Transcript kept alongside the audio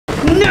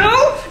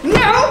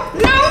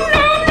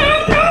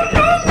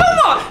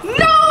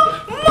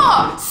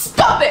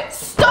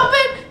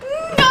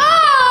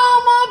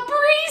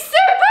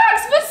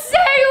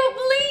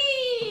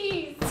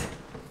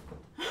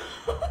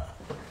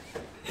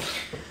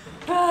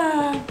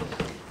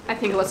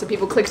think lots of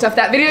people clicked off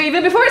that video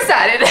even before it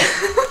started.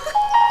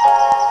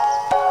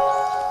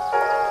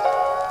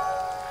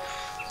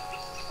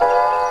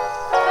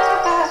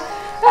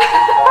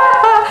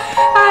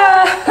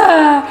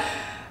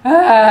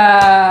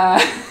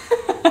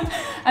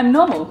 I'm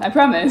normal, I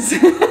promise.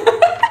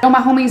 All my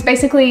homies,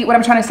 basically what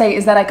I'm trying to say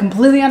is that I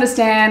completely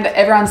understand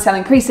everyone's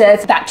selling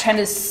presets. That trend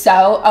is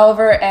so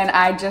over, and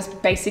I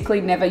just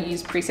basically never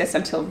used presets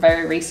until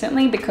very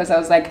recently because I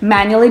was like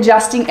manually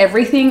adjusting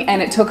everything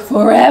and it took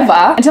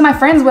forever until my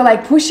friends were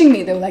like pushing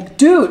me. They were like,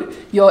 dude,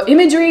 your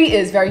imagery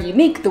is very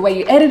unique. The way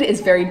you edit is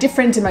very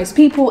different to most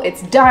people.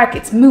 It's dark,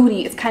 it's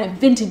moody, it's kind of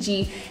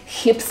vintagey,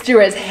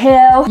 hipster as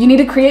hell. You need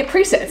to create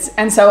presets.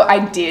 And so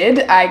I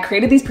did. I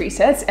created these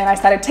presets and I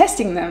started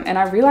testing them, and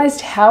I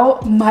realized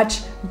how much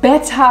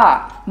better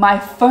my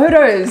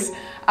photos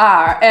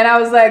are. And I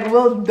was like,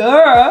 well,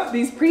 duh,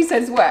 these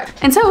presets work.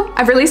 And so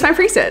I've released my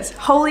presets.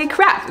 Holy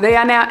crap, they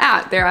are now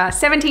out. There are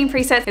 17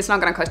 presets. It's not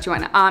gonna cost you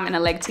an arm and a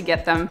leg to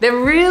get them. They're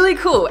really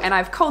cool, and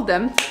I've called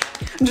them,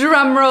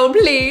 drum roll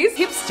please,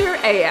 Hipster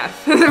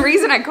AF. The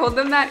reason I called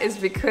them that is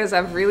because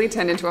I've really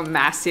turned into a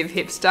massive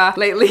hipster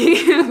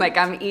lately. Like,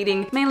 I'm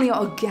eating mainly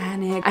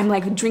organic. I'm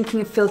like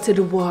drinking filtered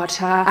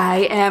water.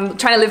 I am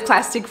trying to live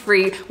plastic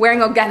free,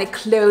 wearing organic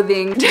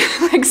clothing,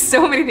 like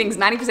so many things,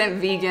 90%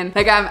 vegan.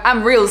 Like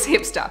I'm real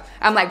hipster.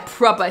 I'm like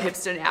proper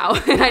hipster now.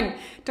 And I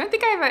don't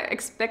think I ever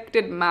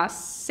expected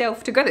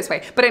myself to go this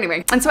way. But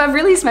anyway, and so I've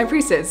released my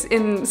presets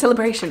in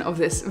celebration of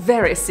this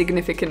very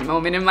significant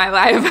moment in my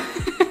life.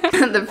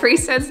 The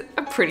presets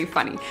are pretty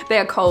funny. They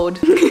are called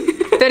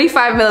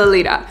 35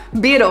 milliliter,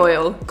 beard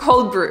oil,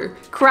 cold brew,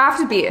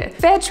 craft beer,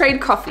 fair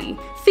trade coffee,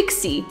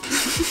 fixie,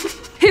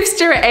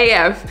 hipster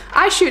AF,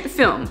 I shoot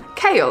film,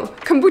 kale,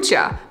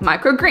 kombucha,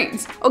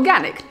 microgreens,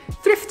 organic,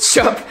 thrift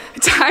shop,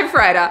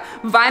 typewriter,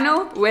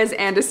 vinyl, Wes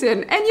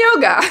Anderson, and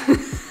yoga.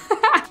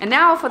 And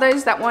now for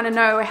those that want to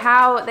know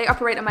how they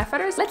operate on my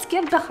photos, let's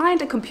get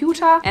behind a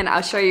computer and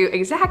I'll show you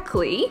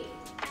exactly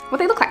what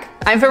they look like.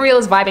 I'm for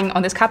reals vibing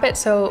on this carpet,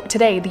 so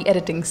today the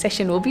editing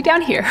session will be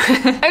down here.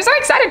 I'm so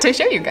excited to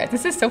show you guys.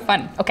 This is so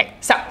fun. Okay,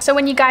 so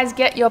when you guys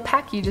get your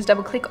pack, you just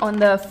double click on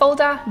the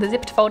folder, the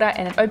zipped folder,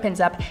 and it opens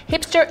up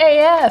Hipster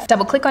AF.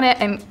 Double click on it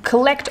and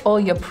collect all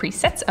your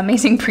presets,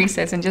 amazing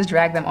presets, and just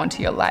drag them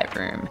onto your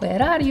Lightroom.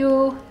 Where are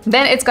you?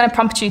 Then it's gonna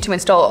prompt you to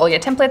install all your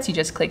templates. You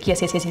just click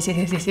yes, yes, yes, yes,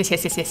 yes, yes, yes,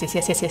 yes, yes, yes,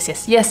 yes, yes, yes,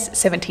 yes, yes,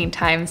 17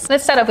 times.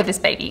 Let's start off with this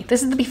baby.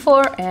 This is the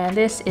before and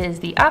this is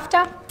the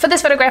after. For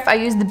this photograph, I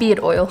used the beard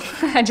oil.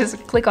 I just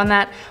click on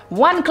that,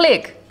 one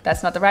click.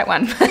 That's not the right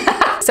one.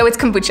 So it's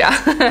kombucha.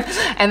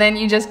 And then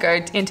you just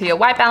go into your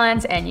white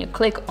balance and you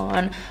click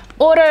on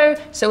auto,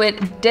 so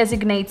it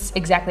designates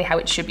exactly how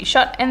it should be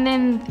shot. And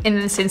then in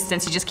this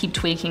instance, you just keep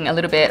tweaking a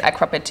little bit. I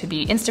crop it to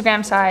be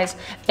Instagram size,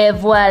 et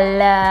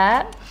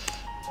voila.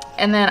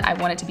 And then I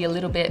want it to be a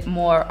little bit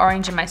more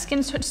orange in my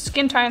skin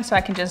tone, so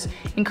I can just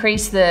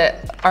increase the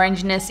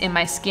orangeness in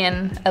my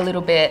skin a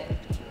little bit.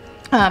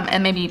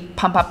 And maybe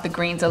pump up the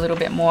greens a little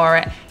bit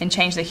more and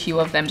change the hue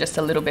of them just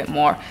a little bit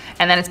more.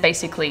 And then it's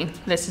basically,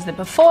 this is the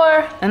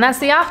before and that's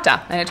the after.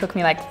 And it took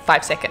me like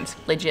 5 seconds,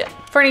 legit.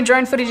 For any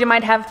drone footage you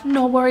might have,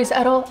 no worries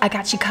at all, I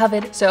got you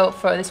covered. So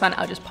for this one,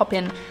 I'll just pop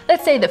in,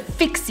 let's say the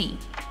fixie.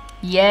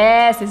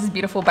 Yes, this is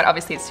beautiful, but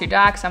obviously it's too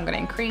dark, so I'm gonna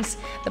increase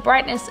the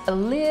brightness a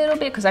little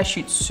bit because I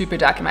shoot super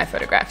dark in my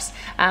photographs.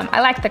 I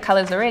like the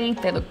colors already,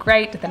 they look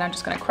great. Then I'm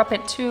just gonna crop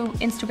it to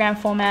Instagram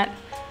format.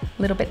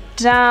 A little bit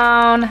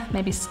down,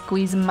 maybe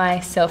squeeze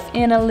myself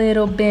in a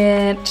little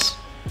bit,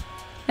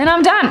 and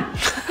I'm done.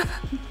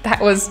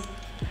 That was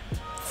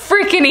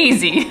freaking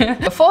easy.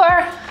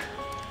 Before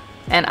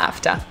and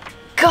after.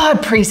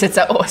 God,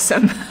 presets are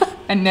awesome.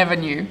 I never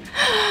knew.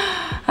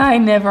 I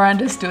never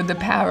understood the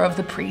power of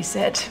the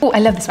preset. Oh, I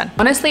love this one.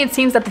 Honestly, it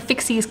seems that the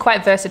fixie is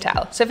quite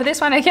versatile. So for this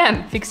one,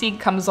 again, fixie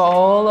comes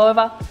all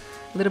over,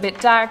 a little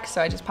bit dark,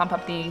 so I just pump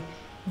up the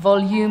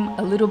volume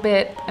a little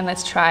bit, and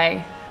let's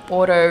try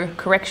auto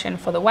correction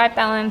for the white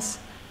balance.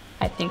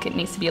 I think it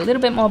needs to be a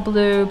little bit more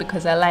blue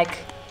because I like,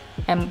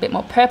 and a bit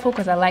more purple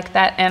because I like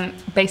that, and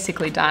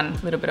basically done,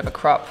 a little bit of a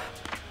crop.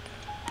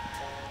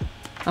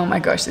 Oh my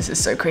gosh, this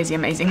is so crazy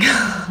amazing.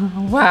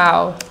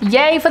 Wow.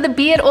 Yay for the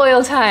beard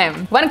oil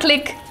time. One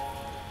click.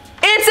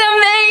 It's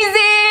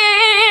amazing!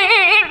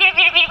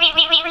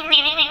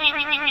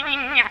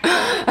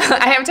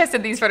 I have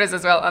tested these photos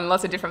as well on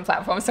lots of different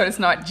platforms, so it's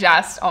not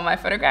just on my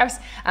photographs.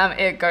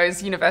 It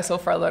goes universal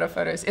for a lot of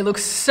photos. It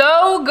looks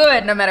so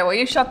good no matter where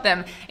you shot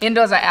them,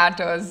 indoors or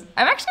outdoors.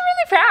 I'm actually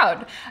really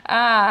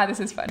proud. This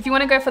is fun. If you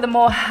want to go for the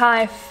more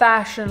high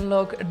fashion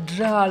look,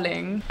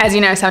 darling, as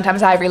you know,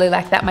 sometimes I really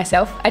like that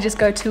myself. I just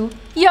go to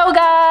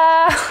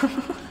yoga.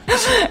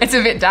 It's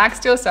a bit dark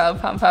still, so I'll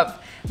pump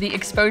up the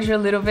exposure a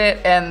little bit,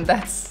 and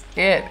that's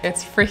it.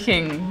 It's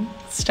freaking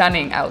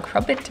stunning. I'll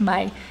crop it to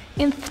my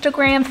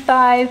Instagram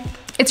thigh.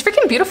 It's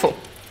freaking beautiful.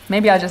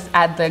 Maybe I'll just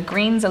add the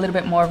greens, a little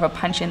bit more of a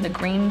punch in the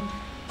green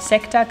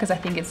sector because I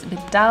think it's a bit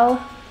dull.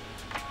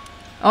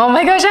 Oh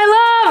my gosh,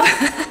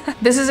 I love!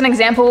 This is an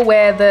example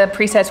where the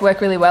presets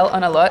work really well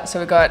on a lot. So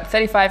we've got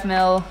 35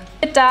 mil,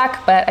 bit dark,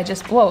 but I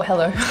just, whoa,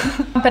 hello.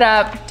 Pump it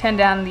up, turn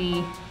down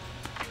the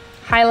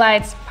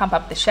highlights, pump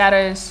up the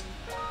shadows,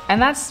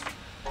 and that's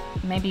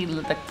maybe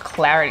the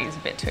clarity is a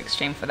bit too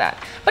extreme for that,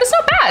 but it's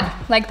not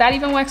bad. Like that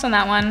even works on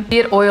that one.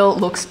 Beard oil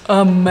looks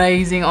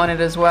amazing on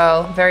it as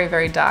well. Very,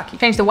 very dark. You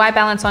change the white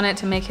balance on it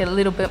to make it a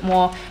little bit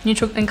more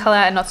neutral in color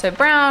and not so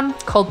brown.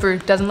 Cold brew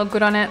doesn't look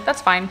good on it.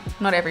 That's fine.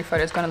 Not every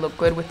photo is going to look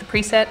good with the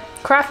preset.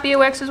 Craft beer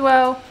works as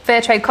well.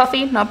 Fair trade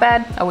coffee, not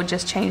bad. I would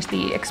just change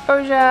the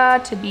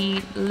exposure to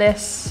be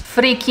less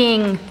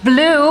freaking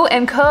blue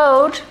and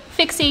cold.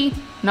 Fixie,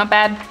 not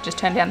bad. Just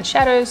turn down the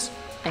shadows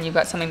and you've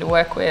got something to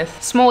work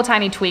with. Small,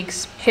 tiny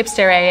tweaks.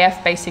 Hipster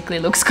AF basically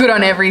looks good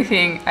on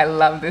everything. I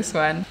love this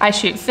one. I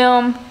shoot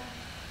film,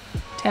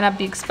 turn up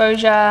the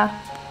exposure,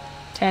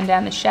 turn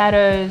down the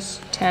shadows,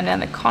 turn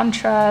down the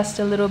contrast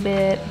a little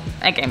bit.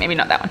 Okay, maybe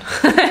not that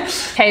one.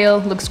 Kale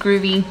looks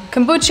groovy.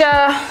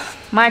 Kombucha,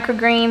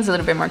 microgreens, a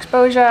little bit more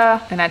exposure.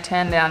 And I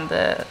turn down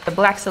the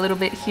blacks a little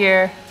bit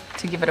here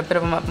to give it a bit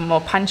of a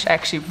more punch. I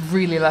actually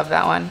really love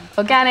that one.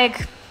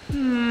 Organic,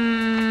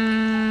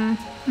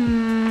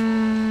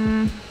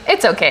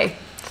 it's okay.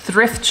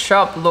 Thrift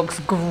shop looks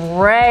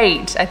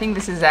great. I think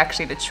this is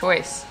actually the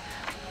choice.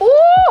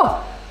 Ooh,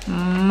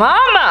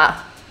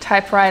 mama.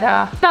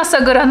 Typewriter, not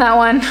so good on that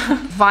one.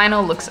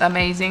 Vinyl looks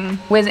amazing.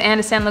 Wes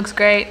Anderson looks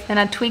great. And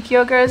I tweak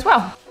yoga as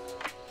well.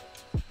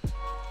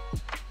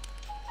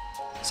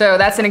 So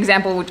that's an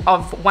example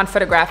of one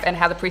photograph and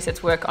how the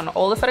presets work on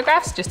all the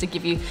photographs, just to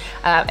give you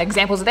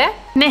examples there.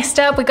 Next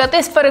up, we got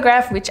this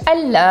photograph, which I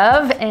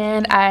love,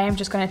 and I'm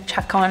just gonna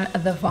chuck on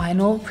the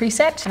vinyl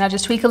preset, and I'll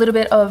just tweak a little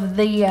bit of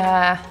the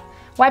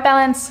white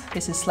balance.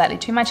 This is slightly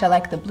too much. I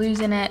like the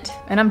blues in it,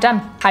 and I'm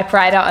done.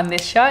 Typewriter on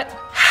this shot.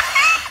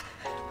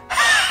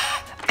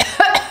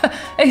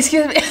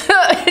 Excuse me.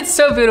 It's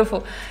so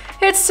beautiful.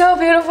 It's so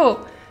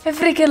beautiful. I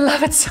freaking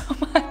love it so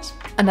much.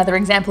 Another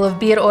example of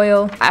beard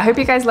oil. I hope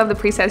you guys love the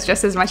presets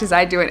just as much as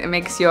I do it. It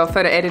makes your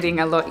photo editing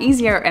a lot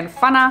easier and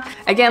funner.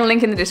 Again,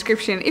 link in the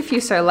description if you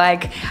so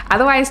like.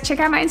 Otherwise, check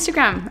out my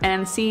Instagram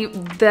and see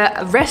the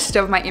rest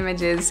of my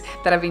images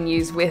that have been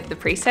used with the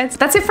presets.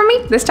 That's it from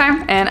me this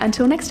time, and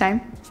until next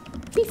time,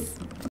 peace.